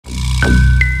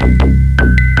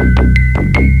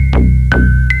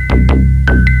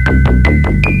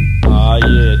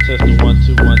Yeah, testing 1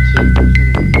 2 1 2.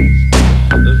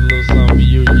 This a little something for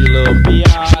you, you little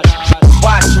biatch.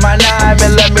 Watch my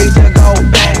 9mm go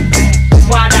bang.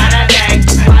 Why da da dang?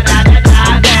 Why da da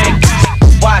da dang?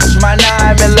 Watch my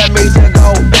 9mm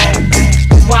go bang.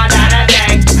 Why da da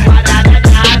dang? Why da da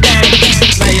da dang?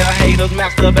 Player haters,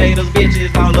 masturbators,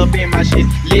 bitches all up in my shit.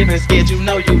 Living scared, you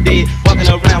know you did. Walking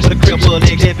around with a cripple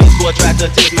leg, that bitch boy tried to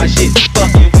test my shit.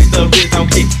 Fucking with the wrist on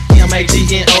kick.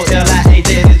 MAGNOLIA, that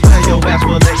is where your ass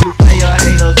will let you. Player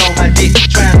haters on my dick,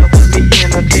 trying to put me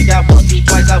in a kick. I fuck you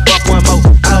twice, I fuck one more.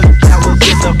 All you cowards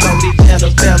get the flow, these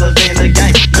fellas in the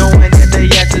game, knowing that they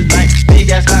ass is lame.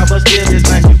 Big ass line, but still is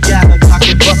lame. You gotta cock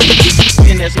it, fuck me.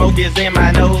 When that smoke is in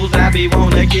my nose, I be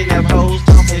wanna kidnap hoes,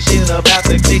 talking shit about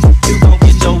the click. You gon'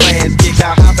 get your ass kicked.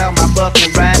 I hop out my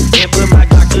fucking ride and put my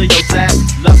Glock to your side,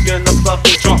 lock in the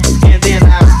fucking trunk, and then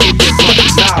I'll get you drunk.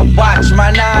 Now watch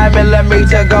my 9mm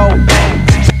go bang.